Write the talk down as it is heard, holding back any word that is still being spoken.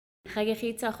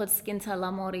خجيخي تاخد سكنتا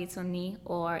لاموريتوني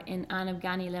or in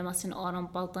أنا لمسن أورم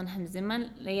بلطن هم زمن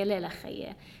ليلة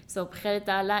خيه. So بخيرت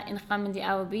على إن خمدي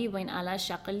أوبي وين على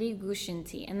شقلي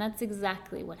جوشنتي. And that's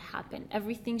exactly what happened.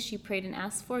 Everything she prayed and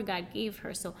asked for, God gave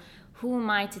her. So who am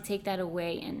I to take that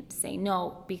away and say,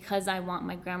 no, because I want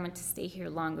my grandma to stay here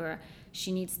longer,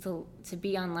 she needs to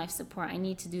be on life support. I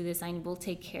need to do this. I will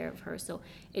take care of her. So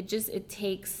it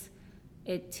takes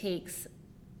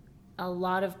a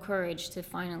lot of courage to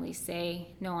finally say,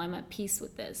 no, I'm at peace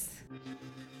with this.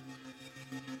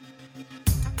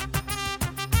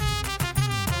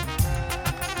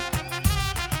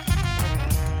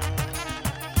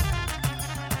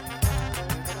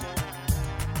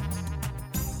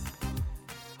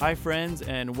 Hi, friends,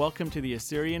 and welcome to the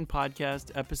Assyrian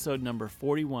Podcast, episode number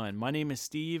 41. My name is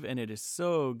Steve, and it is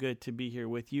so good to be here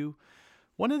with you.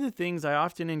 One of the things I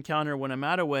often encounter when I'm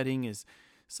at a wedding is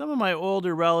some of my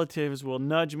older relatives will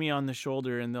nudge me on the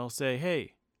shoulder and they'll say,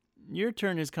 hey, your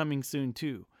turn is coming soon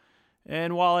too.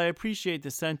 And while I appreciate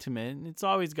the sentiment, it's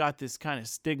always got this kind of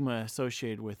stigma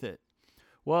associated with it.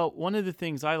 Well, one of the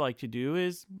things I like to do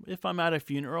is, if I'm at a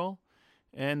funeral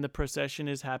and the procession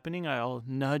is happening, I'll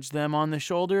nudge them on the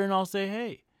shoulder and I'll say,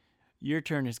 hey, your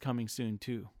turn is coming soon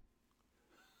too.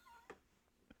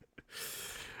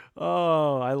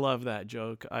 Oh, I love that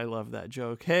joke.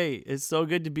 Hey, it's so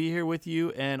good to be here with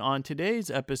you. And on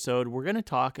today's episode, we're going to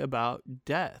talk about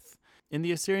death. In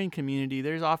the Assyrian community,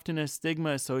 there's often a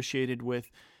stigma associated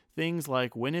with things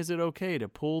like, when is it okay to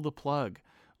pull the plug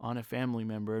on a family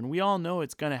member? And we all know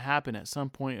it's going to happen at some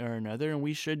point or another, and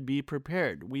we should be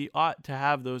prepared. We ought to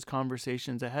have those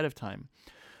conversations ahead of time.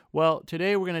 Well,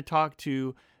 today we're going to talk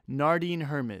to Nardine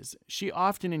Hermes. She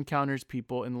often encounters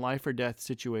people in life or death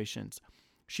situations.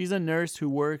 She's a nurse who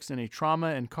works in a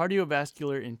trauma and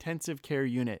cardiovascular intensive care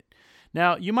unit.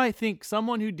 Now, you might think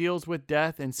someone who deals with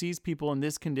death and sees people in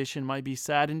this condition might be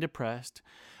sad and depressed,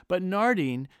 but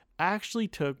Nardine actually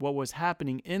took what was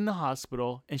happening in the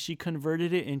hospital and she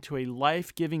converted it into a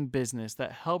life-giving business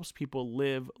that helps people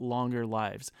live longer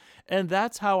lives. And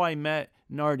that's how I met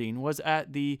Nardine, was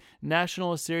at the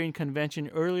National Assyrian Convention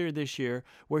earlier this year,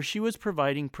 where she was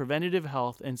providing preventative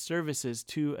health and services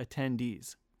to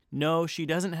attendees. No, she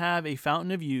doesn't have a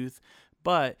fountain of youth,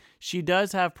 but she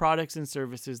does have products and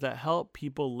services that help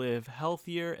people live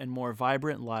healthier and more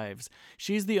vibrant lives.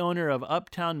 She's the owner of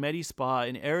Uptown Medi Spa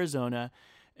in Arizona,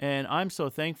 and I'm so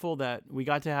thankful that we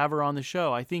got to have her on the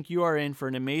show. I think you are in for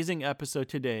an amazing episode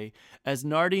today, as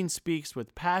Nardine speaks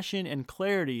with passion and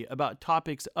clarity about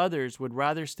topics others would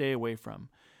rather stay away from.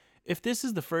 If this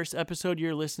is the first episode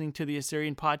you're listening to the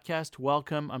Assyrian Podcast,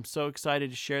 welcome. I'm so excited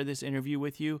to share this interview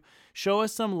with you. Show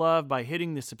us some love by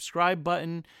hitting the subscribe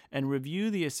button and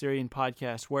review the Assyrian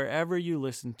Podcast wherever you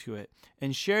listen to it.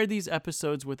 And share these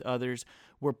episodes with others.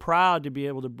 We're proud to be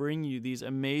able to bring you these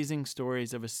amazing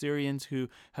stories of Assyrians who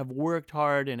have worked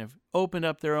hard and have opened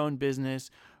up their own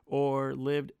business or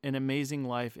lived an amazing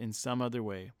life in some other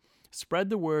way.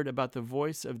 Spread the word about the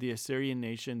voice of the Assyrian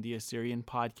nation, the Assyrian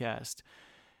Podcast.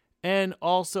 And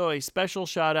also a special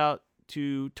shout out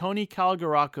to Tony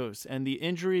Kalgarakos and the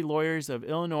injury lawyers of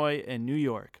Illinois and New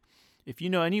York. If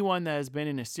you know anyone that has been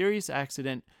in a serious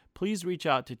accident, please reach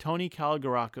out to Tony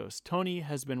Kalgarakos. Tony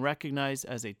has been recognized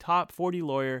as a top 40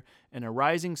 lawyer and a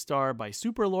rising star by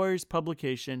Super Lawyers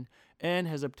publication and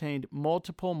has obtained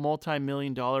multiple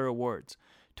multi-million-dollar awards.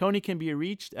 Tony can be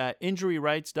reached at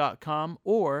injuryrights.com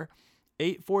or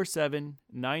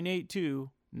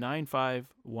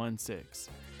 847-982-9516.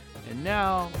 And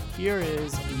now, here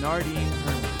is Nardine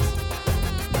Hermes.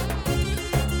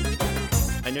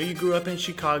 I know you grew up in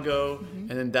Chicago,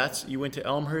 and then you went to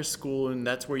Elmhurst School, and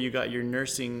that's where you got your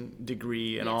nursing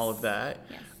degree and all of that.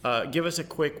 Yes. Give us a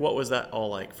quick, what was that all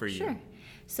like for you? Sure.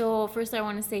 So first I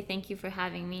want to say thank you for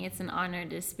having me. It's an honor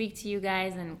to speak to you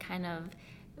guys and kind of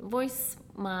voice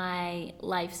my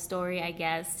life story, I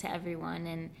guess, to everyone,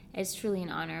 and it's truly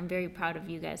an honor. I'm very proud of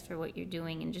you guys for what you're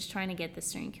doing and just trying to get the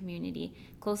Assyrian community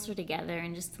closer together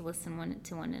and just to listen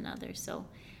to one another. So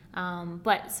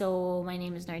my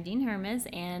name is Nardine Hermes,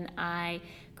 and I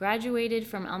graduated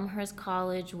from Elmhurst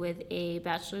College with a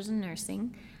bachelor's in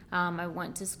nursing. I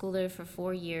went to school there for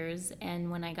 4 years,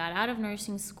 and when I got out of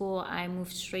nursing school, I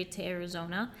moved straight to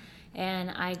Arizona,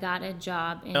 and I got a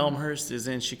job in... Elmhurst is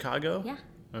in Chicago? Yeah.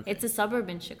 Okay. It's a suburb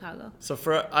in Chicago. So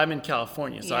I'm in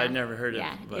California, so I'd never heard of it.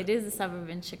 Yeah, it is a suburb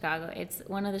in Chicago. It's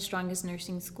one of the strongest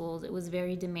nursing schools. It was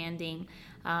very demanding.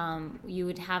 You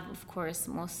would have, of course,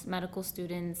 most medical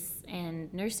students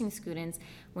and nursing students.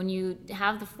 When you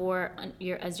have the four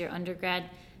as your undergrad,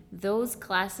 those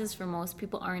classes for most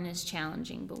people aren't as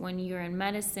challenging. But when you're in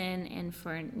medicine and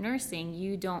for nursing,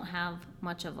 you don't have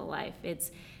much of a life.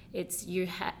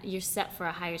 you're set for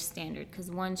a higher standard, because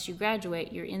once you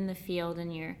graduate, you're in the field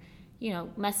and you're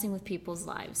messing with people's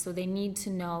lives. So they need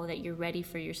to know that you're ready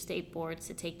for your state boards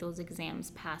to take those exams,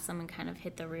 pass them, and kind of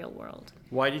hit the real world.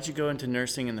 Why did you go into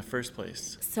nursing in the first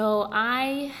place? So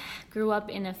I grew up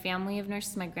in a family of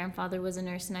nurses. My grandfather was a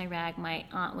nurse in Iraq. My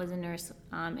aunt was a nurse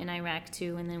in Iraq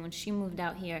too. And then when she moved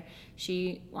out here,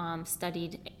 she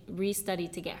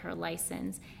restudied to get her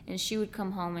license. And she would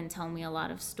come home and tell me a lot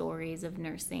of stories of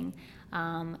nursing.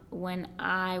 When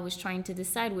I was trying to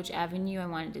decide which avenue I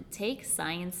wanted to take,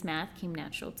 science, math came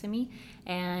natural to me.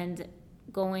 And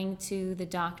going to the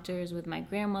doctors with my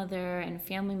grandmother and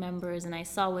family members, and I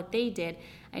saw what they did,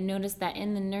 I noticed that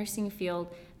in the nursing field,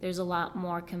 there's a lot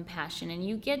more compassion, and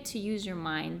you get to use your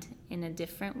mind in a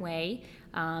different way,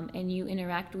 and you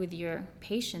interact with your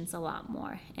patients a lot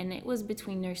more. And it was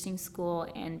between nursing school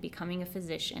and becoming a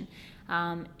physician.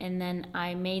 And then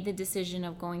I made the decision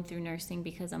of going through nursing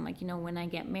because I'm like, when I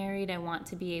get married, I want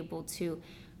to be able to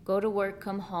go to work,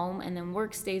 come home, and then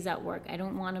work stays at work. I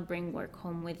don't want to bring work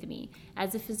home with me.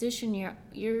 As a physician,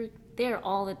 you're there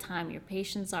all the time. Your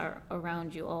patients are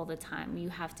around you all the time. You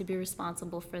have to be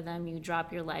responsible for them. You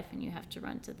drop your life and you have to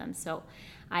run to them. So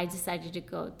I decided to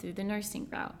go through the nursing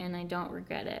route, and I don't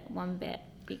regret it one bit,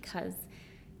 because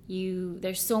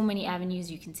there's so many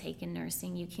avenues you can take in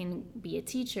nursing. You can be a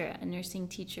teacher, a nursing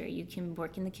teacher. You can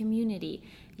work in the community.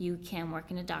 You can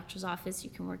work in a doctor's office. You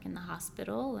can work in the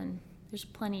hospital, and there's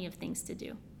plenty of things to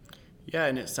do. Yeah,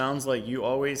 and it sounds like you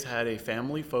always had a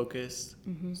family focus,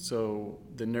 so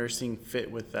the nursing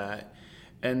fit with that.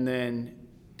 And then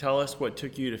tell us what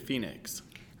took you to Phoenix.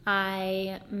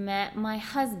 I met my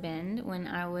husband when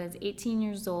I was 18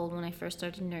 years old when I first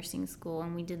started nursing school,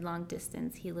 and we did long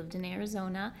distance. He lived in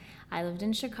Arizona, I lived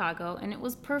in Chicago, and it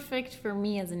was perfect for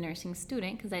me as a nursing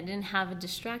student because I didn't have a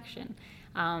distraction.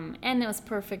 And it was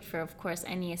perfect for, of course,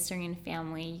 any Assyrian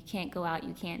family. You can't go out,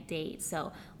 you can't date,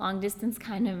 so long distance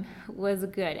kind of was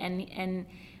good. And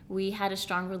we had a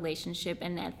strong relationship,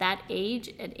 and at that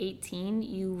age, at 18,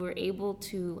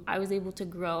 I was able to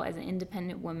grow as an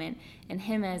independent woman, and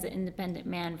him as an independent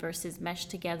man, versus mesh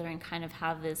together and kind of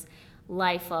have this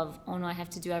life of, oh no, I have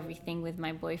to do everything with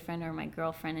my boyfriend or my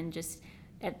girlfriend, and just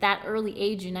at that early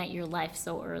age, unite your life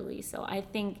so early. So I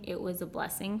think it was a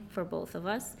blessing for both of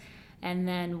us. And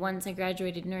then once I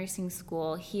graduated nursing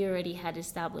school, he already had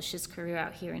established his career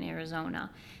out here in Arizona.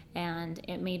 And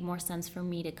it made more sense for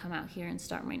me to come out here and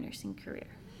start my nursing career.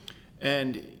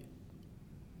 And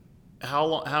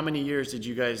how many years did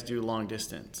you guys do long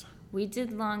distance? We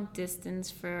did long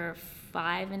distance for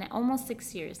 5 and almost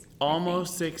 6 years.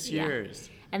 Almost 6 years.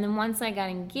 Yeah. And then once I got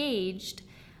engaged,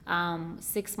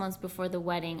 6 months before the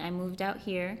wedding, I moved out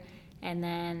here. And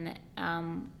then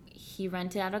he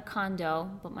rented out a condo,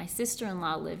 but my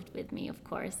sister-in-law lived with me, of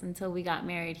course. Until we got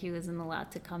married, he wasn't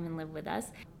allowed to come and live with us.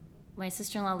 My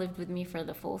sister-in-law lived with me for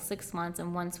the full 6 months,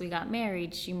 and once we got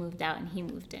married, she moved out and he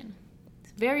moved in.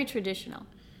 It's very traditional.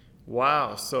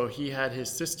 Wow, so he had his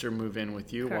sister move in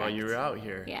with you. Correct. While you were out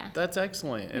here. Yeah. That's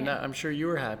excellent. And I'm sure you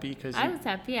were happy because I was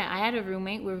happy, yeah. I had a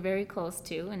roommate we were very close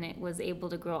to, and it was able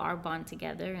to grow our bond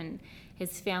together. And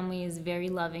his family is very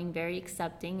loving, very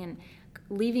accepting, and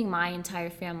leaving my entire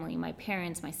family, my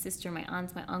parents, my sister, my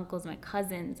aunts, my uncles, my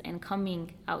cousins, and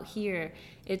coming out here,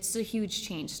 it's a huge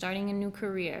change. Starting a new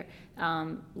career,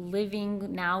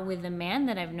 living now with a man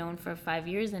that I've known for 5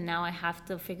 years, and now I have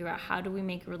to figure out how do we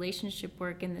make a relationship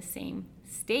work in the same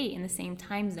state, in the same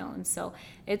time zone. So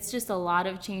it's just a lot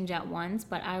of change at once,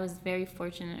 but I was very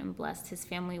fortunate and blessed. His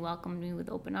family welcomed me with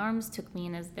open arms, took me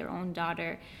in as their own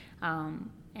daughter,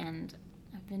 and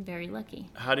I've been very lucky.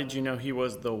 How did you know he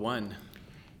was the one?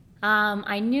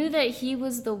 I knew that he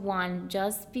was the one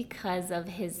just because of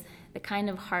the kind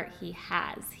of heart he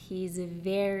has. He has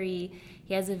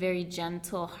a very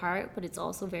gentle heart, but it's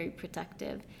also very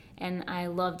protective. And I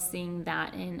loved seeing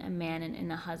that in a man and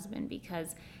in a husband,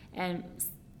 because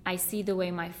I see the way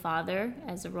my father,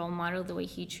 as a role model, the way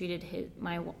he treated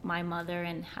my mother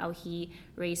and how he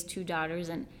raised 2 daughters.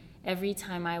 And every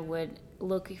time I would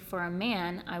look for a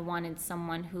man, I wanted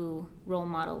someone who role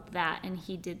modeled that, and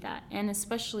he did that. And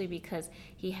especially because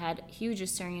he had huge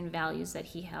Assyrian values that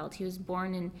he held. He was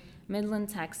born in Midland,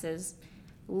 Texas,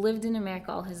 lived in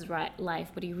America all his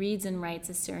life, but he reads and writes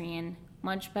Assyrian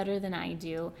much better than I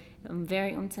do. I'm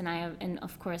very Umtanaya, and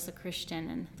of course a Christian,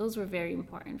 and those were very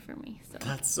important for me. So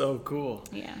that's so cool.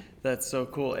 Yeah. That's so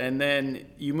cool. And then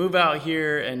you move out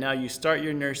here, and now you start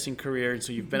your nursing career, and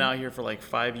so you've been out here for like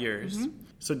 5 years.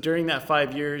 So during that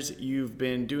 5 years, you've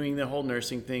been doing the whole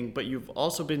nursing thing, but you've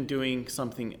also been doing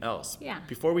something else. Yeah.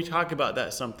 Before we talk about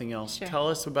that something else, Sure. tell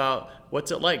us about what's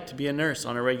it like to be a nurse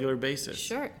on a regular basis.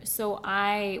 Sure. So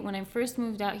when I first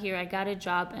moved out here, I got a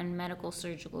job in medical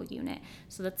surgical unit.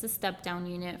 So that's a step down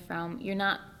unit from, you're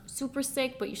not super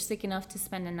sick, but you're sick enough to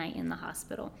spend a night in the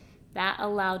hospital. That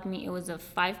allowed me, it was a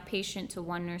 5 patient to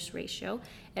 1 nurse ratio.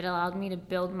 It allowed me to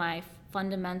build my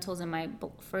fundamentals in my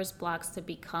first blocks to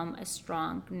become a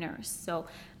strong nurse. So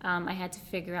I had to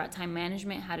figure out time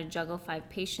management, how to juggle 5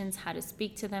 patients, how to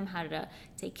speak to them, how to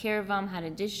take care of them, how to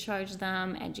discharge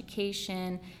them,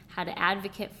 education, how to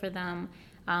advocate for them.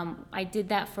 I did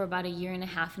that for about 1.5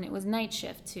 years, and it was night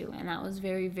shift too, and that was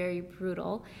very, very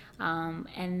brutal.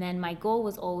 And then my goal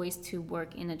was always to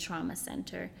work in a trauma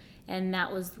center, and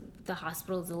that was, the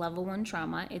hospital is a level 1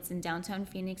 trauma. It's in downtown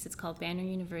Phoenix. It's called Banner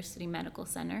University Medical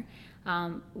Center.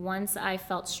 Once I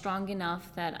felt strong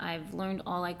enough that I've learned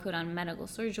all I could on medical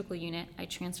surgical unit, I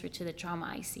transferred to the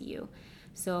trauma ICU.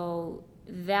 So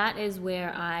that is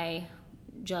where I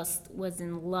just was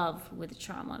in love with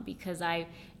trauma, because I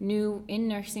knew in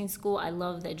nursing school I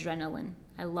loved the adrenaline.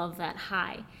 I love that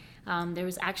high. There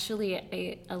was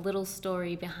actually a little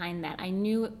story behind that. I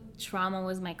knew trauma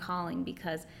was my calling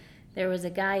because there was a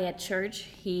guy at church.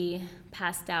 He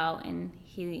passed out and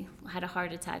he had a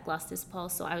heart attack, lost his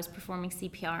pulse, so I was performing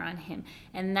CPR on him.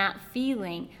 And that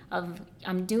feeling of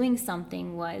I'm doing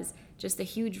something was just a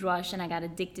huge rush, and I got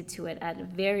addicted to it at a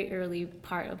very early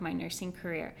part of my nursing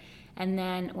career. And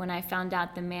then when I found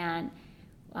out the man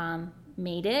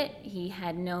made it, he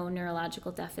had no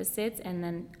neurological deficits, and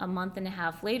then 1.5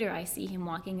 months later, I see him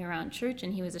walking around church,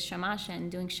 and he was a shamasha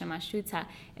and doing shamashuta.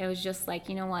 It was just like,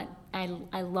 you know what,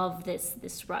 I love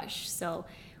this rush. So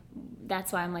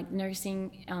that's why I'm like,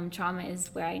 nursing trauma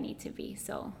is where I need to be.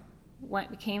 So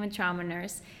became a trauma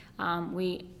nurse.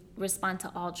 We respond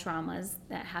to all traumas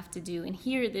that have to do, and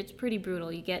here it's pretty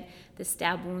brutal. You get the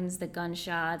stab wounds, the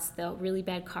gunshots, the really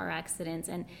bad car accidents,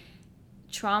 and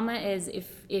trauma is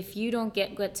if you don't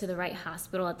get to the right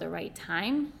hospital at the right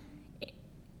time,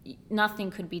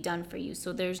 nothing could be done for you.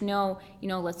 So there's no,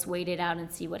 let's wait it out and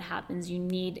see what happens. You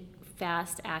need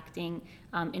fast acting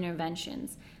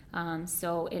interventions.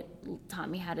 So it taught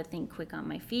me how to think quick on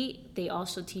my feet. They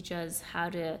also teach us how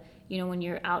to, when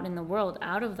you're out in the world,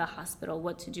 out of the hospital,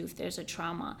 what to do if there's a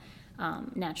trauma,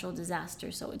 natural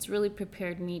disaster. So it's really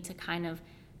prepared me to kind of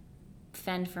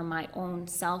fend for my own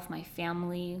self, my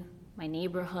family, my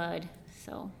neighborhood.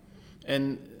 So.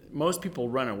 And most people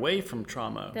run away from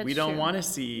trauma. That's we don't true. Want to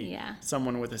see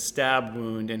someone with a stab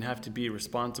wound and have to be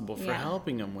responsible for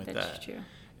helping them with That's that. True.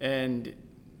 And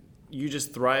you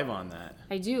just thrive on that.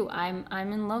 I do. I'm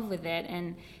in love with it,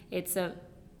 and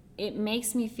it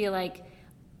makes me feel like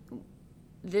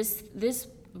this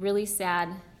really sad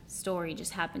story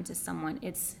just happened to someone.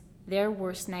 It's their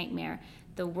worst nightmare,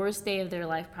 the worst day of their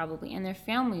life probably, and their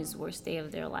family's worst day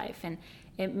of their life. And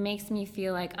it makes me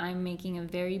feel like I'm making a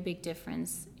very big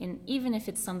difference, even if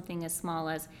it's something as small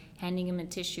as handing them a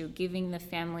tissue, giving the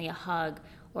family a hug,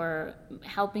 or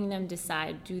helping them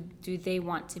decide, do they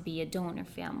want to be a donor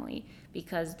family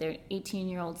because their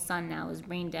 18-year-old son now is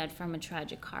brain dead from a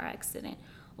tragic car accident.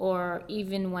 Or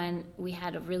even when we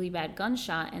had a really bad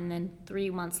gunshot, and then 3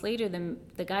 months later,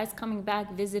 the guy's coming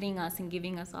back, visiting us and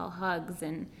giving us all hugs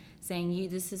and saying,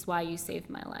 this is why you saved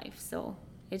my life. So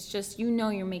it's just,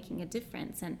 you're making a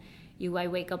difference. And I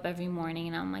wake up every morning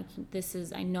and I'm like,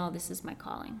 I know this is my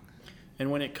calling.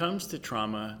 And when it comes to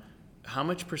trauma, how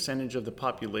much percentage of the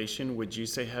population would you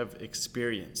say have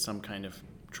experienced some kind of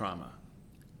trauma?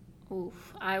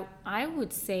 Oof, I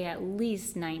would say at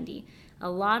least 90. A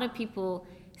lot of people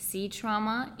see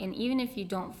trauma, and even if you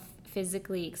don't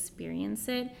physically experience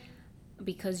it,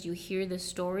 because you hear the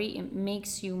story, it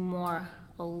makes you more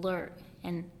alert.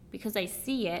 And because I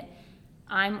see it,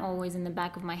 I'm always in the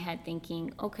back of my head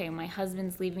thinking, okay, my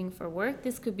husband's leaving for work.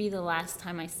 This could be the last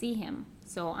time I see him.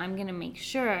 So I'm going to make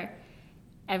sure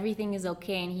everything is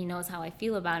okay and he knows how I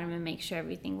feel about him, and make sure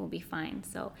everything will be fine.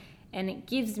 So, and it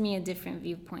gives me a different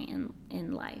viewpoint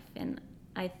in life. And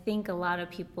I think a lot of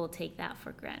people take that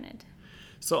for granted.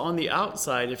 So on the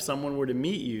outside, if someone were to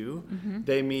meet you,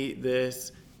 they meet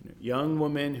this young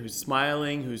woman who's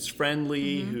smiling, who's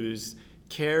friendly, who's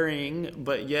caring,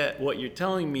 but yet what you're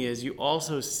telling me is you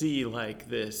also see like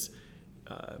this,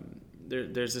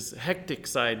 there's this hectic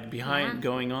side behind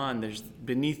going on. There's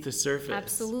beneath the surface.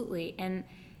 Absolutely. And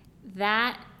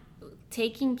that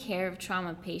taking care of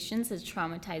trauma patients has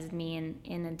traumatized me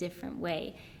in a different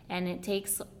way. And it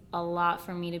takes a lot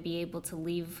for me to be able to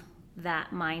leave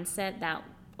that mindset,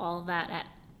 all that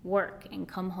work and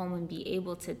come home and be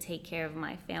able to take care of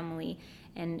my family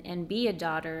and be a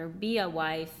daughter, be a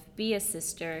wife, be a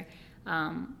sister.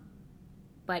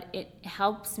 But it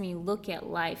helps me look at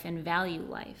life and value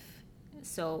life.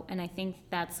 So, and I think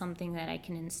that's something that I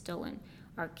can instill in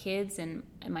our kids, and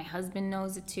my husband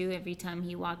knows it too. Every time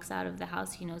he walks out of the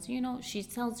house, he knows, she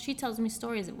tells me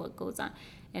stories of what goes on,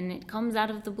 and it comes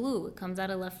out of the blue. It comes out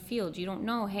of left field. You don't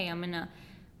know, hey, I'm going to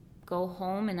go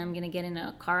home and I'm going to get in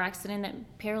a car accident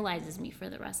that paralyzes me for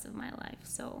the rest of my life.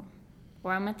 So,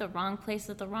 or I'm at the wrong place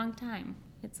at the wrong time.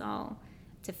 It's all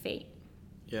to fate.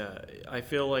 Yeah, I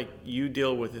feel like you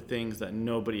deal with the things that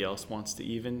nobody else wants to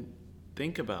even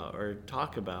think about or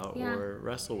talk about or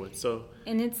wrestle with. So,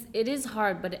 and it is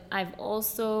hard, but I've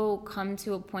also come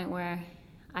to a point where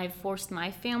I've forced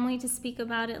my family to speak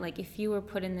about it. Like, if you were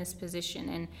put in this position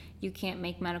and you can't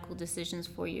make medical decisions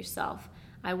for yourself,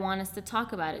 I want us to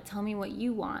talk about it. Tell me what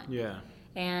you want. Yeah.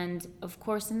 And of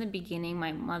course, in the beginning,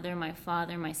 my mother, my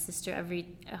father, my sister,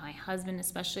 my husband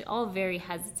especially, all very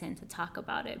hesitant to talk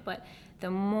about it. But the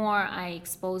more I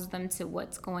expose them to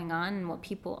what's going on and what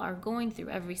people are going through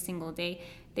every single day,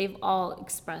 they've all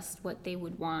expressed what they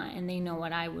would want, and they know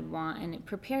what I would want, and it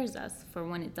prepares us for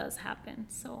when it does happen.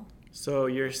 So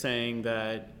you're saying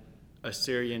that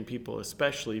Assyrian people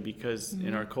especially, because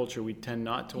in our culture we tend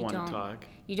not to want to talk.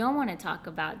 You don't want to talk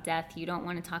about death. You don't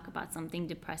want to talk about something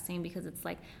depressing, because it's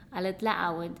like, and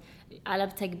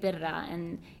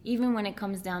even when it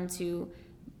comes down to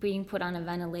being put on a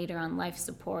ventilator on life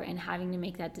support and having to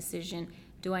make that decision,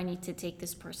 do I need to take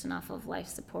this person off of life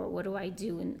support? What do I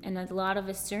do? And a lot of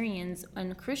Assyrians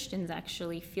and Christians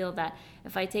actually feel that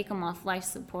if I take them off life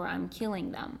support, I'm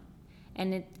killing them.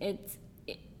 And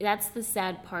that's the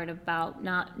sad part about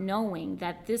not knowing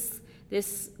that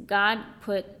this God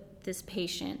put this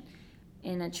patient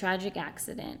in a tragic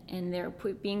accident, and they're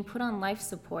being put on life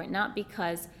support not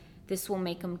because this will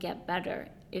make them get better.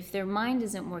 If their mind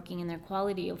isn't working and their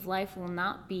quality of life will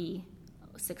not be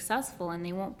successful and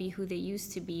they won't be who they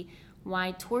used to be,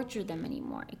 why torture them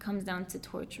anymore? It comes down to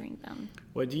torturing them.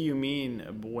 What do you mean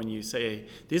when you say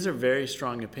these are very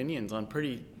strong opinions on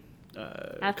pretty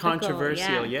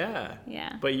controversial? Yeah.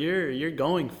 But you're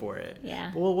going for it.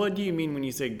 Yeah. Well, what do you mean when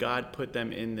you say God put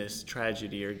them in this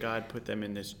tragedy or God put them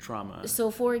in this trauma? So,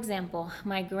 for example,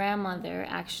 my grandmother,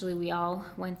 actually, we all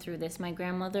went through this. My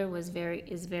grandmother is very,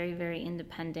 very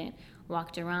independent.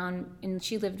 Walked around, and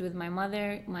she lived with my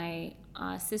mother, my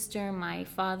sister, my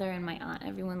father, and my aunt.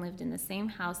 Everyone lived in the same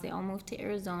house. They all moved to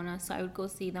Arizona, so I would go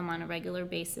see them on a regular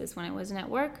basis. When I wasn't at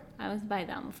work, I was by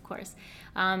them, of course.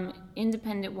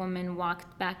 Independent woman,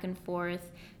 walked back and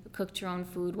forth, cooked her own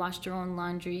food, washed her own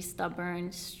laundry,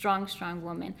 stubborn, strong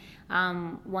woman.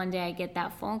 One day I get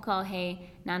that phone call,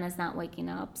 hey, Nana's not waking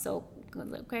up, so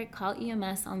okay, call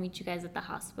EMS, I'll meet you guys at the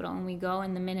hospital. And we go,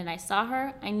 and the minute I saw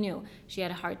her, I knew she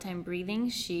had a hard time breathing.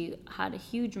 She had a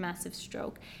huge, massive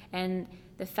stroke. And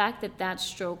the fact that that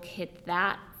stroke hit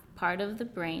that part of the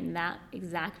brain, that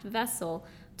exact vessel,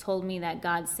 told me that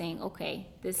God's saying, okay,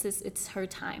 it's her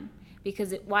time.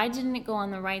 Because why didn't it go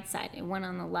on the right side? It went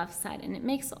on the left side, and it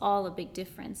makes all a big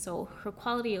difference. So her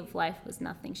quality of life was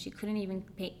nothing. She couldn't even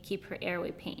keep her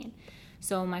airway pain.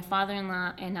 So my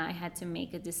father-in-law and I had to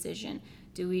make a decision.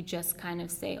 Do we just kind of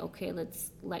say, okay,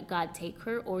 let's let God take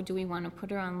her, or do we want to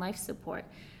put her on life support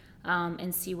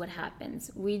and see what happens?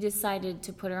 We decided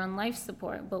to put her on life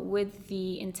support, but with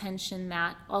the intention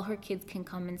that all her kids can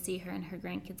come and see her and her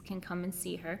grandkids can come and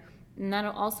see her. And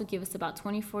that'll also give us about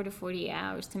 24 to 48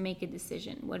 hours to make a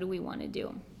decision. What do we want to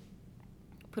do?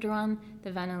 Put her on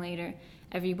the ventilator.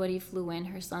 Everybody flew in.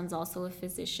 Her son's also a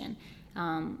physician.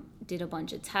 Did a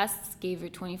bunch of tests, gave her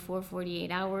 24,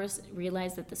 48 hours,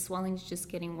 realized that the swelling's just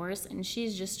getting worse, and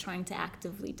she's just trying to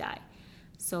actively die.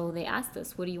 So they asked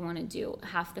us, what do you want to do?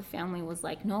 Half the family was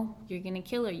like, no, you're going to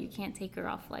kill her. You can't take her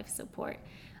off life support.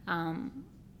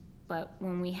 But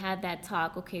when we had that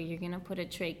talk, okay, you're going to put a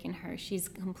trach in her. She's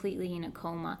completely in a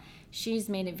coma. She's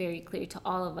made it very clear to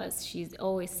all of us. She's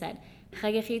always said, or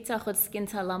in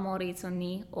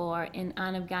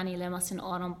Anabgani lemasin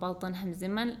oram baltan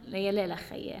hamziman layala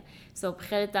khaye. So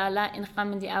bkhirtala in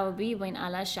khamdi awabi bain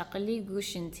ala shaqli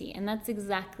gushinti. And that's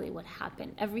exactly what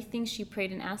happened. Everything she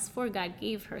prayed and asked for, God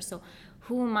gave her. So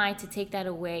who am I to take that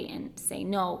away and say,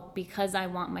 no, because I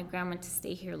want my grandma to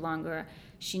stay here longer,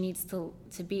 she needs to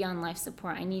be on life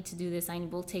support. I need to do this. I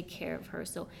will take care of her.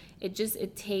 So it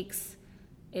takes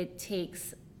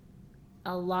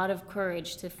a lot of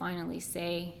courage to finally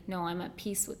say, no, I'm at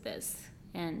peace with this.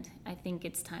 And I think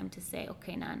it's time to say,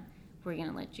 okay, Nan, we're going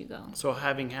to let you go. So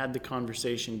having had the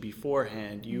conversation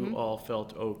beforehand, you all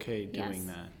felt okay doing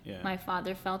that. Yeah. My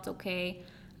father felt okay.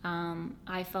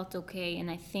 I felt okay. And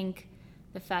I think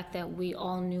the fact that we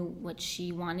all knew what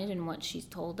she wanted and what she's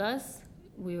told us,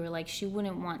 we were like, she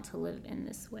wouldn't want to live in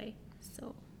this way.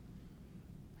 So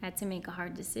I had to make a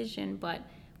hard decision, but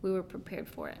we were prepared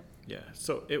for it. Yeah.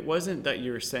 So it wasn't that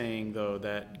you were saying, though,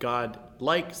 that God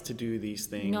likes to do these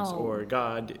things, No. or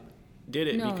God did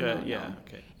it No, because, no, yeah, no.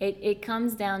 okay. It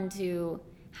comes down to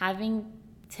having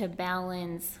to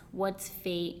balance what's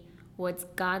fate, what's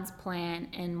God's plan,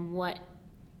 and what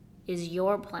is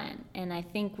your plan. And I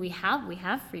think we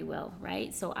have free will,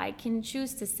 right? So I can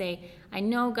choose to say, I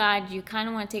know, God, you kind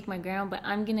of want to take my grandma, but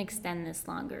I'm going to extend this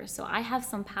longer. So I have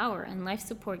some power, and life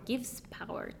support gives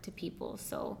power to people.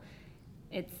 So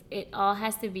it all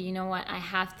has to be, you know what, I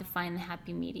have to find the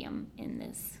happy medium in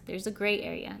this. There's a gray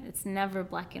area. It's never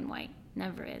black and white.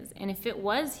 Never is. And if it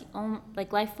was,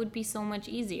 like, life would be so much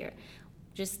easier.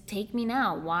 Just take me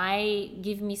now. Why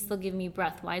still give me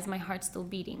breath? Why is my heart still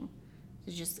beating?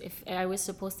 It's just, if I was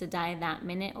supposed to die that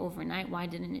minute overnight, why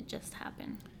didn't it just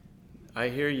happen? I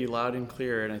hear you loud and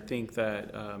clear, and I think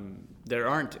that there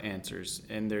aren't answers,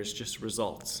 and there's just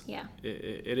results. Yeah.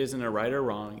 It isn't a right or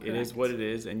wrong. Correct. It is what it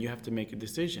is, and you have to make a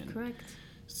decision. Correct.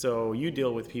 So you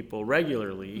deal with people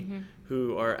regularly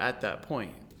who are at that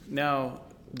point. Now,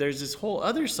 there's this whole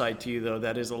other side to you, though,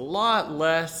 that is a lot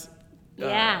less...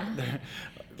 Intense.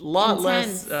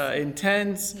 less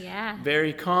intense, Yeah.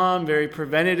 very calm, very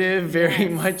preventative, very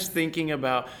Yes. much thinking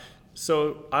about.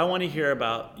 So I want to hear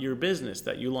about your business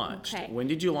that you launched. Okay. When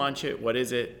did you launch it? What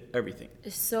is it? Everything.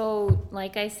 So,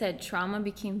 like I said, trauma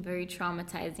became very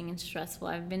traumatizing and stressful.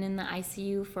 I've been in the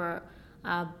ICU for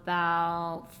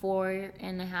about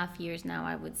 4.5 years now,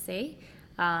 I would say.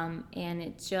 And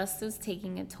it just was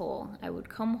taking a toll. I would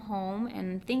come home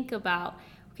and think about,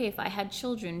 okay, if I had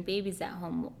children, babies at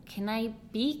home, can I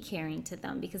be caring to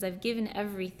them? Because I've given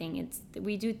everything.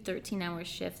 We do 13-hour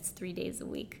shifts 3 days a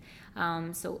week.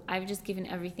 So I've just given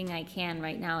everything I can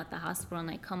right now at the hospital, and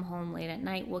I come home late at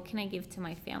night. What can I give to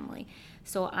my family?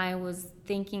 So I was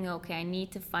thinking, okay, I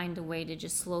need to find a way to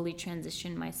just slowly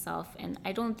transition myself. And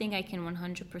I don't think I can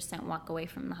 100% walk away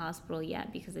from the hospital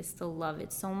yet, because I still love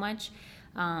it so much.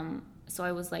 So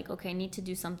I was like, okay, I need to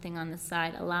do something on the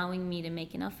side, allowing me to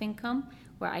make enough income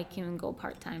where I can go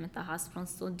part-time at the hospital and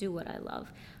still do what I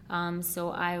love.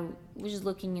 So I was just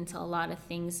looking into a lot of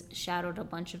things, shadowed a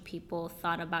bunch of people,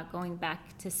 thought about going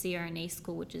back to CRNA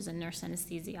school, which is a nurse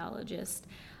anesthesiologist.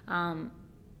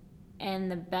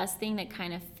 And the best thing that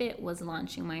kind of fit was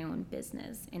launching my own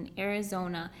business. In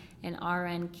Arizona, an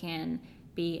RN can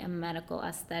be a medical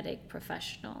aesthetic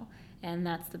professional. And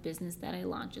that's the business that I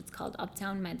launched. It's called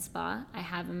Uptown Med Spa. I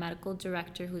have a medical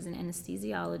director who's an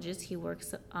anesthesiologist. He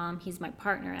works, he's my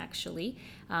partner actually.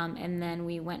 And then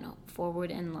we went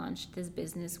forward and launched this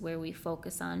business where we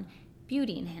focus on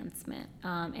beauty enhancement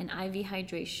and IV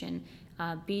hydration,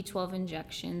 B12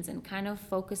 injections, and kind of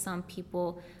focus on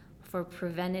people for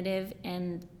preventative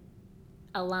and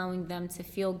allowing them to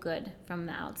feel good from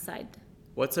the outside.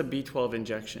 What's a B12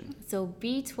 injection? So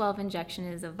B12 injection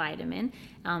is a vitamin.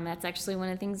 That's actually one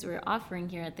of the things we're offering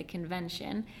here at the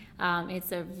convention.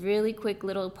 It's a really quick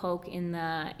little poke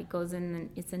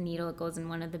it's a needle. It goes in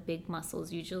one of the big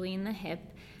muscles, usually in the hip.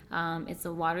 It's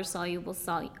a water-soluble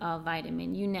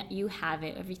vitamin. You have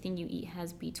it. Everything you eat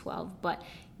has B12, but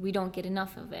we don't get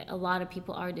enough of it. A lot of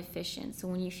people are deficient. So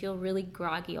when you feel really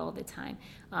groggy all the time,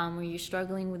 or you're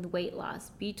struggling with weight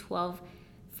loss, B12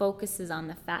 focuses on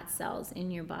the fat cells in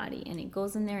your body, and it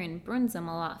goes in there and burns them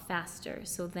a lot faster.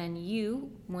 So then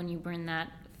when you burn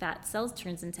that, fat cells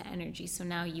turns into energy. So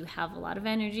now you have a lot of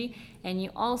energy, and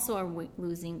you also are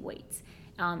losing weight.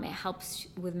 It helps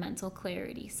with mental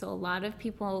clarity. So a lot of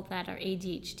people that are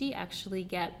ADHD actually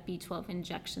get B12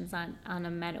 injections on a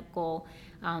medical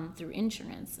through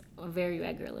insurance very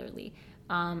regularly.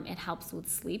 It helps with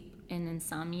sleep and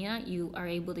insomnia. You are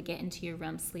able to get into your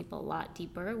REM sleep a lot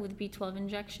deeper with B12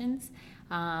 injections.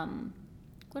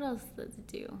 What else does it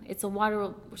do? It's a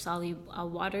water-soluble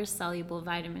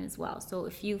vitamin as well. So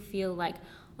if you feel like,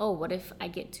 oh, what if I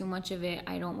get too much of it?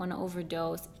 I don't want to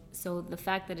overdose. So the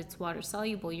fact that it's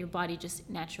water-soluble, your body just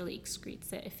naturally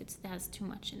excretes it if it has too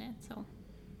much in it. So.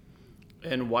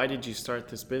 And why did you start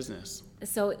this business?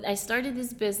 So I started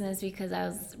this business because I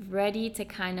was ready to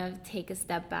kind of take a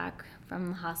step back from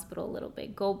the hospital a little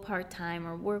bit, go part-time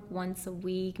or work once a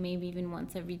week, maybe even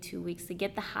once every 2 weeks to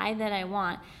get the high that I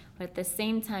want, but at the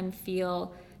same time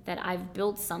feel that I've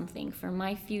built something for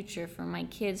my future, for my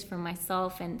kids, for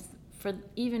myself, and for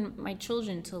even my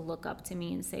children to look up to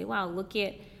me and say, wow, look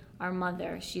at our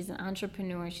mother. She's an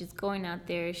entrepreneur. She's going out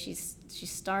there. She's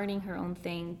starting her own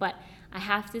thing. But I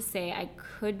have to say,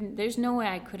 there's no way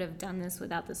I could have done this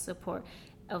without the support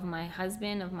of my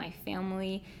husband, of my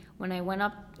family. When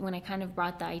I kind of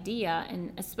brought the idea,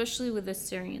 and especially with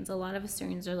Assyrians, a lot of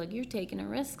Assyrians are like, you're taking a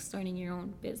risk starting your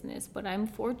own business. But I'm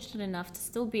fortunate enough to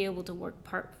still be able to work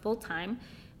full time,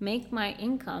 make my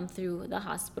income through the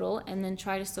hospital, and then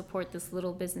try to support this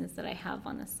little business that I have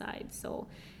on the side. So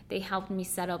they helped me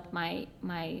set up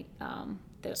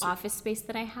the office space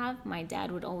that I have. My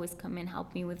dad would always come in,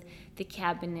 help me with the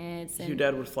cabinets. And your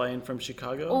dad would fly in from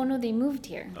Chicago? Oh, no, they moved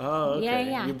here. Oh, okay.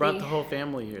 Yeah. You brought the whole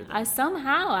family here then.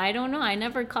 Somehow, I don't know. I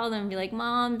never called them and be like,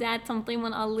 Mom, Dad, something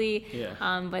with Ali.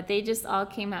 Yeah. But they just all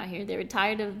came out here. They were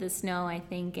tired of the snow, I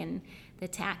think, and the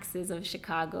taxes of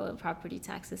Chicago, property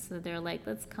taxes. So they're like,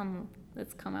 let's come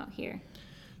out here.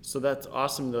 So that's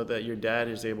awesome, though, that your dad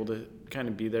is able to kind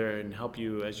of be there and help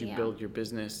you as you build your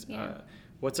business. Yeah.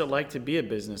 What's it like to be a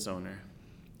business owner?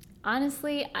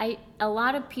 Honestly, a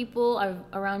lot of people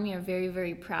around me are very,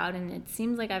 very proud, and it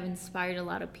seems like I've inspired a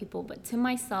lot of people. But to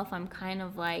myself, I'm kind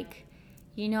of like,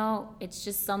 it's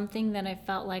just something that I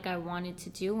felt like I wanted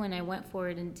to do, and I went for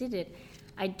it and did it.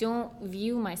 I don't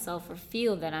view myself or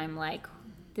feel that I'm like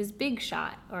this big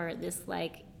shot or this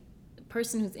like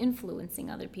person who's influencing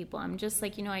other people. I'm just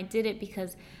like, I did it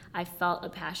because I felt a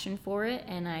passion for it,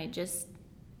 and I just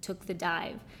took the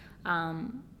dive.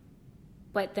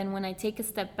 But then when I take a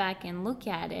step back and look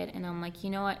at it, and I'm like, you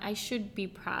know what, I should be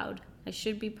proud. I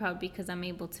should be proud because I'm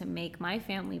able to make my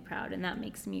family proud, and that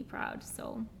makes me proud.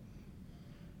 So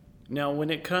now, when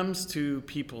it comes to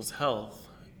people's health,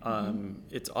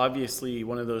 it's obviously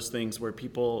one of those things where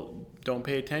people don't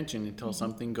pay attention until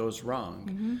something goes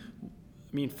wrong.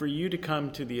 I mean, for you to come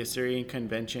to the Assyrian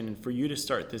Convention and for you to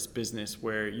start this business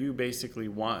where you basically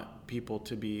want people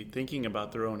to be thinking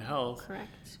about their own health.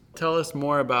 Correct. Tell us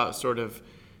more about sort of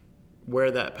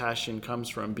where that passion comes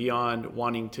from beyond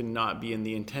wanting to not be in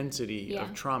the intensity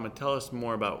of trauma. Tell us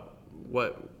more about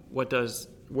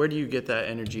where do you get that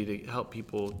energy to help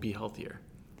people be healthier?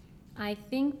 I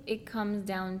think it comes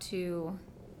down to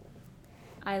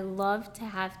I love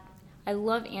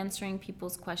answering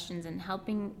people's questions and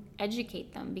helping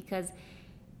educate them, because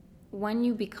when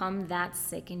you become that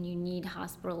sick and you need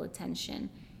hospital attention,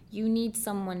 you need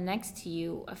someone next to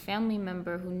you, a family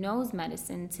member who knows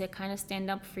medicine, to kind of stand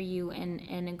up for you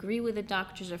and agree with the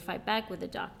doctors or fight back with the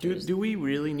doctors. Do we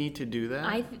really need to do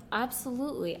that?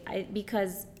 Absolutely.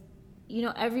 Because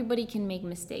everybody can make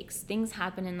mistakes. Things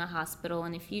happen in the hospital,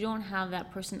 and if you don't have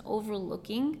that person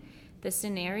overlooking the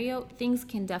scenario, things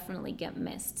can definitely get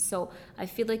missed. So I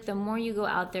feel like the more you go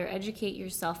out there, educate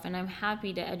yourself, and I'm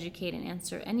happy to educate and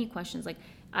answer any questions. Like,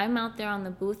 I'm out there on the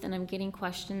booth and I'm getting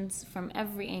questions from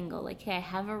every angle, like, hey, I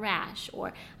have a rash,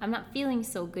 or I'm not feeling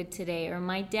so good today, or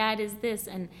my dad is this,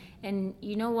 and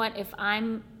you know what, if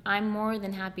I'm more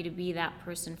than happy to be that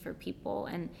person for people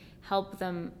and help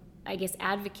them, I guess,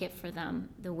 advocate for them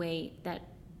the way that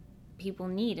people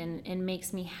need, and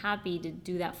makes me happy to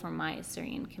do that for my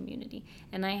Assyrian community.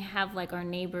 And I have like our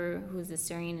neighbor who's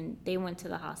Assyrian, and they went to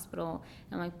the hospital,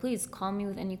 and I'm like, please call me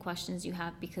with any questions you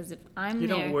have, because if I'm You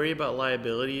don't worry about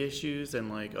liability issues and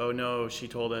like, oh no, she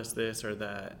told us this or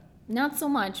that? Not so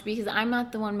much, because I'm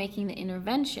not the one making the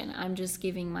intervention. I'm just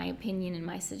giving my opinion and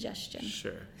my suggestion.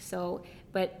 Sure. So,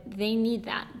 but they need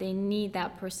that. They need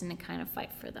that person to kind of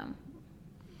fight for them.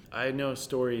 I know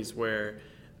stories where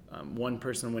one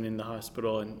person went in the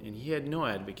hospital and he had no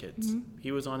advocates.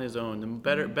 He was on his own.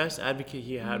 The best advocate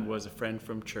he had was a friend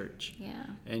from church. Yeah.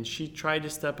 And she tried to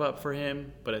step up for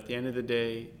him, but at the end of the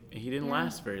day, he didn't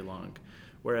last very long.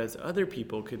 Whereas other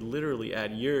people could literally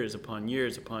add years upon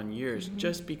years upon years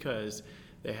just because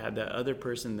they had that other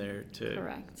person there to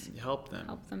help them.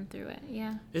 Help them through it,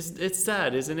 yeah. It's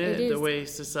sad, isn't it? It is. The way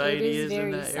society is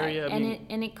in that sad. area.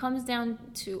 And it comes down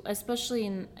to, especially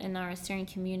in our Assyrian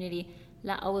community,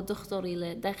 how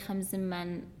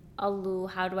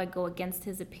do I go against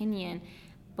his opinion?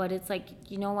 But it's like,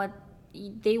 you know what?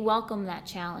 They welcome that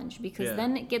challenge, because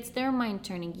then it gets their mind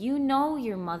turning. You know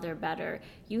your mother better.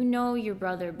 You know your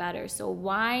brother better. So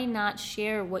why not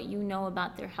share what you know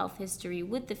about their health history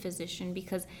with the physician?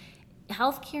 Because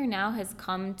healthcare now has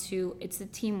come to, it's a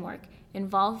teamwork.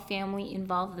 Involve family,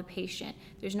 involve the patient.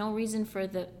 There's no reason for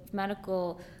the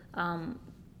medical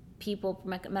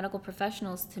medical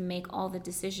professionals to make all the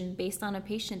decisions based on a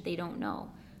patient they don't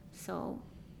know. So.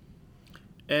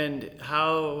 And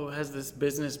how has this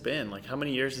business been? Like, how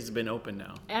many years has it been open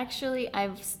now? Actually,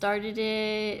 I've started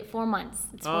it 4 months.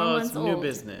 It's 4 months old. It's a new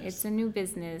business. It's a new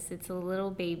business. It's a little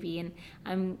baby, and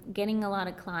I'm getting a lot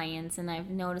of clients, and I've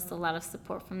noticed a lot of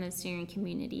support from the Assyrian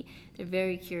community. They're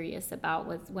very curious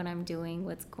about what I'm doing,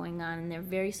 what's going on, and they're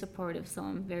very supportive, so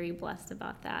I'm very blessed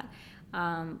about that.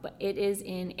 But it is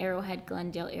in Arrowhead,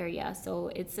 Glendale area.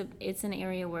 So it's an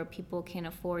area where people can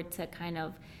afford to kind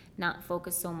of not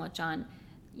focus so much on,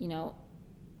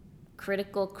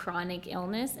 critical chronic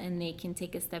illness, and they can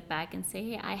take a step back and say,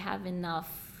 hey, I have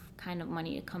enough kind of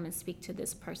money to come and speak to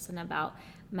this person about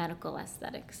medical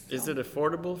aesthetics. So. Is it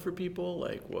affordable for people?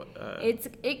 Like what?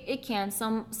 It can.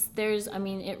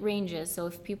 It ranges. So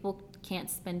if people can't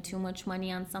spend too much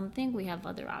money on something, we have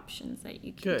other options that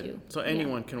you can do. So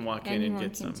anyone can walk in and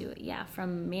get some. Anyone can do it, yeah.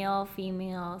 From male,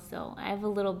 female. So I have a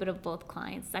little bit of both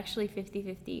clients. It's actually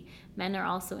 50-50. Men are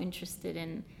also interested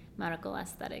in medical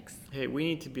aesthetics. Hey, we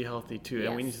need to be healthy too, yes.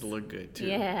 And we need to look good too.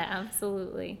 Yeah,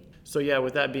 absolutely. So yeah,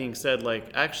 with that being said, like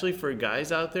actually for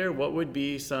guys out there, what would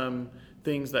be some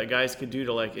things that guys could do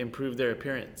to like improve their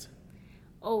appearance?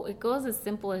 Oh, it goes as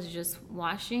simple as just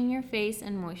washing your face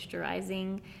and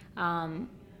moisturizing.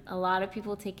 A lot of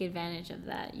people take advantage of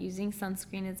that. Using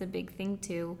sunscreen is a big thing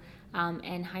too.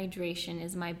 And hydration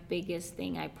is my biggest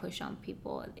thing I push on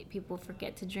people. People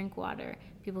forget to drink water.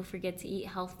 People forget to eat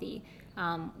healthy.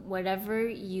 Whatever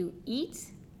you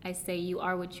eat, I say you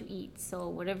are what you eat. So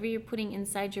whatever you're putting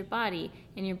inside your body,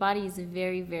 and your body is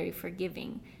very, very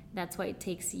forgiving. That's why it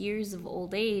takes years of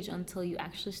old age until you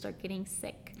actually start getting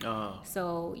sick. Oh.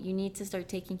 So you need to start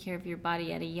taking care of your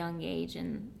body at a young age,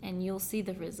 and you'll see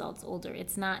the results older.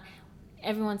 It's not,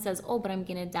 everyone says, oh, but I'm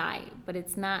going to die. But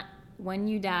it's not when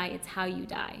you die, it's how you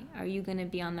die. Are you going to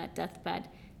be on that deathbed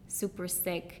super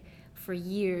sick for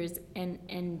years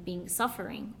and being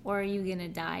suffering? Or are you going to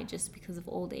die just because of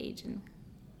old age and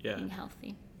being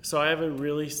healthy? So I have a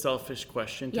really selfish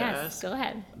question to ask. Yes, go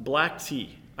ahead. Black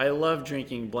tea. I love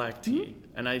drinking black tea,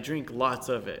 and I drink lots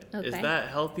of it. Okay. Is that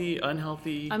healthy,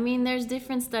 unhealthy? I mean, there's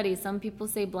different studies. Some people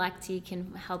say black tea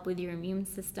can help with your immune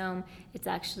system. It's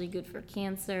actually good for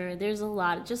cancer. There's a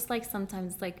lot. Just like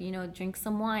sometimes, drink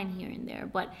some wine here and there.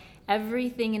 But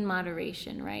everything in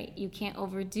moderation, right? You can't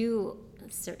overdo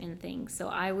certain things. So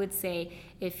I would say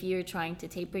if you're trying to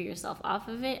taper yourself off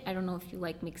of it, I don't know if you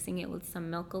like mixing it with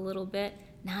some milk a little bit.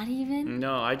 Not even?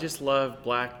 No, I just love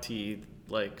black tea,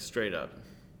 like straight up.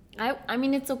 I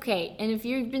mean, it's okay. And if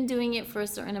you've been doing it for a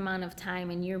certain amount of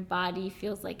time and your body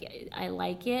feels like I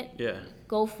like it,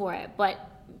 go for it. But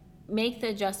make the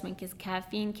adjustment, because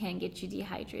caffeine can get you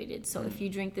dehydrated. So if you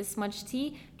drink this much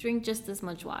tea, drink just as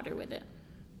much water with it.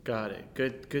 Got it.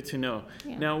 Good to know.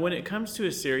 Yeah. Now, when it comes to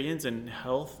Assyrians and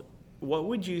health, what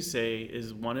would you say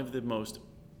is one of the most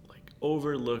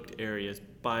overlooked areas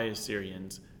by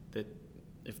Assyrians that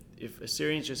if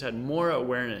Assyrians just had more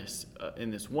awareness in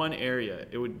this one area,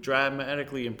 it would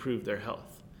dramatically improve their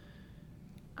health?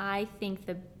 I think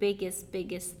the biggest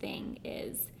thing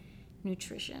is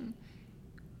nutrition.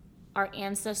 Our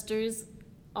ancestors,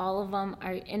 all of them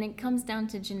are, and it comes down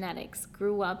to genetics,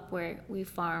 grew up where we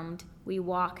farmed, we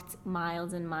walked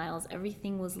miles and miles,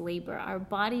 everything was labor. Our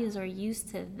bodies are used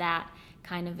to that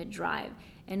kind of a drive.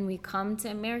 And we come to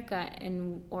America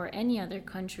or any other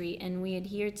country, and we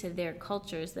adhere to their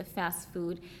cultures, the fast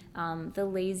food, the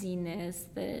laziness,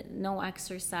 the no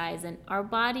exercise. And our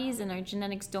bodies and our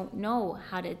genetics don't know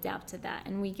how to adapt to that.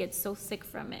 And we get so sick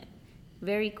from it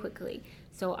very quickly.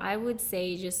 So I would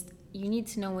say just you need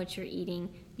to know what you're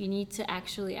eating. You need to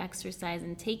actually exercise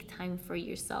and take time for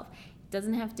yourself. It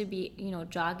doesn't have to be,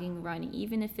 jogging, running.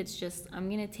 Even if it's just, I'm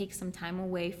going to take some time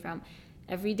away from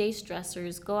everyday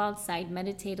stressors, go outside,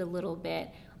 meditate a little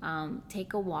bit,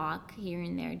 take a walk here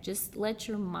and there. Just let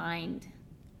your mind,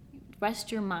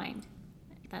 rest your mind.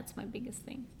 That's my biggest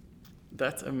thing.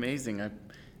 That's amazing.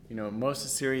 Most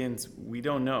Assyrians, we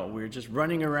don't know. We're just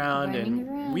running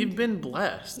around. We've been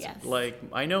blessed. Yes.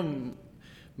 I know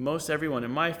most everyone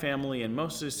in my family and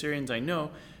most Assyrians I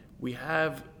know, we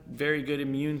have very good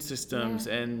immune systems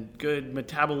and good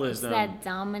metabolism. It's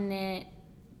that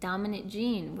dominant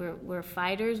gene. We're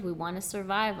fighters. We want to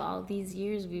survive. All these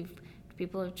years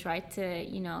people have tried to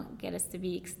get us to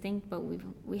be extinct, but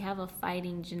we have a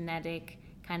fighting genetic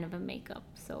kind of a makeup.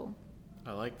 So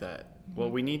I like that. Well,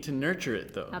 we need to nurture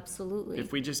it though. Absolutely.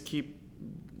 If we just keep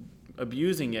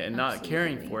abusing it and not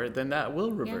caring for it, then that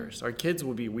will reverse. Our kids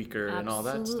will be weaker and all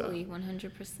that stuff. Absolutely,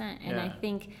 100%. And I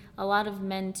think a lot of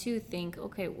men too think,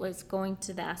 okay, what's going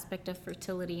to the aspect of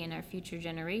fertility in our future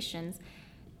generations,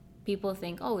 people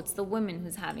think, oh, it's the woman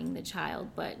who's having the child.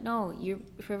 But no, you're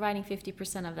providing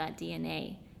 50% of that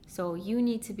DNA. So you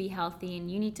need to be healthy,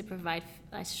 and you need to provide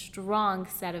a strong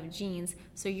set of genes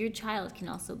so your child can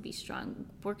also be strong.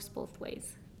 Works both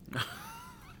ways.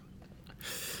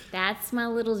 That's my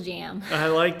little jam. I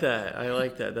like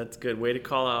that. That's good. Way to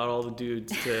call out all the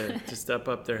dudes to step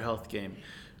up their health game.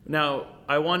 Now,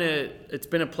 it's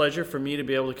been a pleasure for me to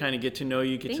be able to kind of get to know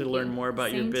you, get to learn more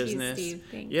about your business. To you, Steve.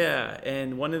 Thanks. Yeah,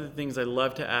 and one of the things I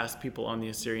love to ask people on the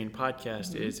Assyrian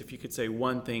podcast is if you could say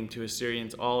one thing to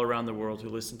Assyrians all around the world who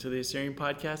listen to the Assyrian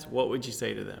podcast, what would you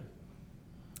say to them?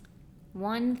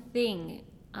 One thing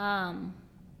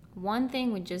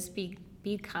would just be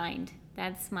kind.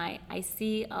 I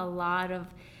see a lot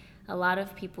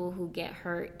of people who get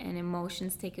hurt, and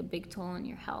emotions take a big toll on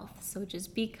your health. So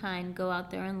just be kind, go out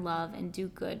there and love and do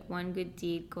good. One good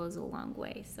deed goes a long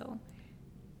way. So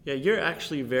yeah, you're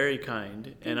actually very kind,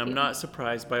 Thank and I'm you. not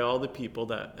surprised by all the people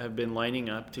that have been lining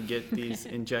up to get these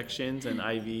injections and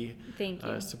IV Thank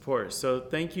you. support. So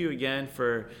thank you again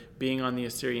for being on the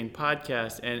Assyrian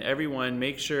podcast. And everyone,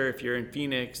 make sure if you're in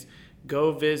Phoenix,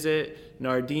 go visit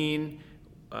Nardine.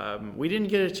 We didn't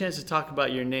get a chance to talk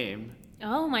about your name.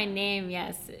 Oh, my name,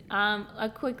 yes.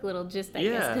 A quick little gist, I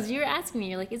guess, because you're asking me,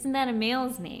 you're like, isn't that a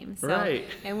male's name? So, right.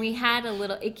 And we had a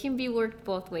little. It can be worked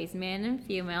both ways, man and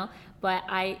female. But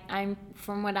I'm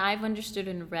from what I've understood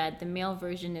and read, the male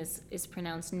version is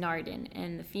pronounced Nardin,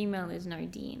 and the female is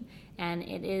Nardine, and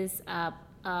it is a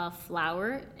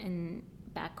flower. And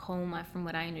back home, from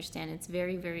what I understand, it's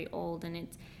very, very old, and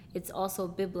it's also a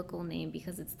biblical name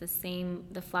because it's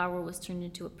the flower was turned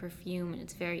into a perfume, and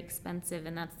it's very expensive,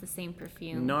 and that's the same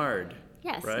perfume. Nard.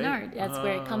 Yes, right? Nard. That's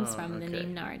where it comes from, okay. the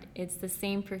name Nard. It's the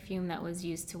same perfume that was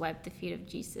used to wipe the feet of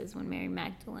Jesus when Mary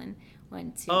Magdalene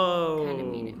went to kind of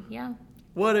meet him. Yeah.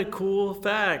 What a cool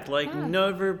fact.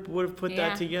 Never would have put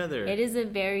that together. It is a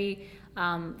very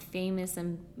famous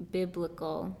and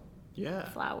biblical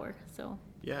flower. So.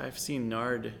 Yeah, I've seen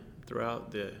Nard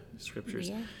throughout the scriptures.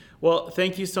 Yeah. Well,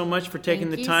 thank you so much for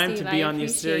taking the time Steve. to be I on the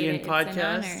Assyrian appreciate it.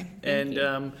 podcast. It's an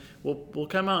honor. And we'll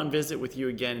come out and visit with you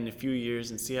again in a few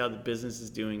years and see how the business is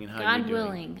doing and how you're doing. God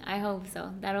willing. I hope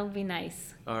so. That'll be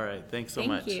nice. All right. Thanks so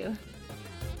much. Thank you.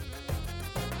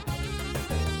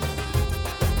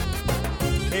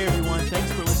 Hey everyone,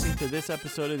 thanks for listening to this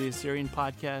episode of the Assyrian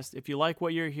Podcast. If you like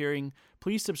what you're hearing,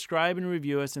 please subscribe and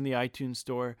review us in the iTunes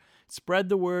Store. Spread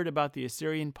the word about the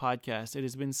Assyrian Podcast. It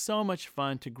has been so much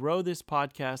fun to grow this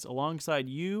podcast alongside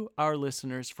you, our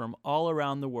listeners from all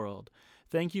around the world.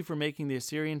 Thank you for making the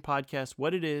Assyrian Podcast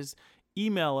what it is.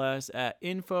 Email us at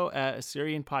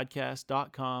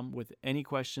info@assyrianpodcast.com with any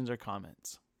questions or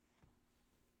comments.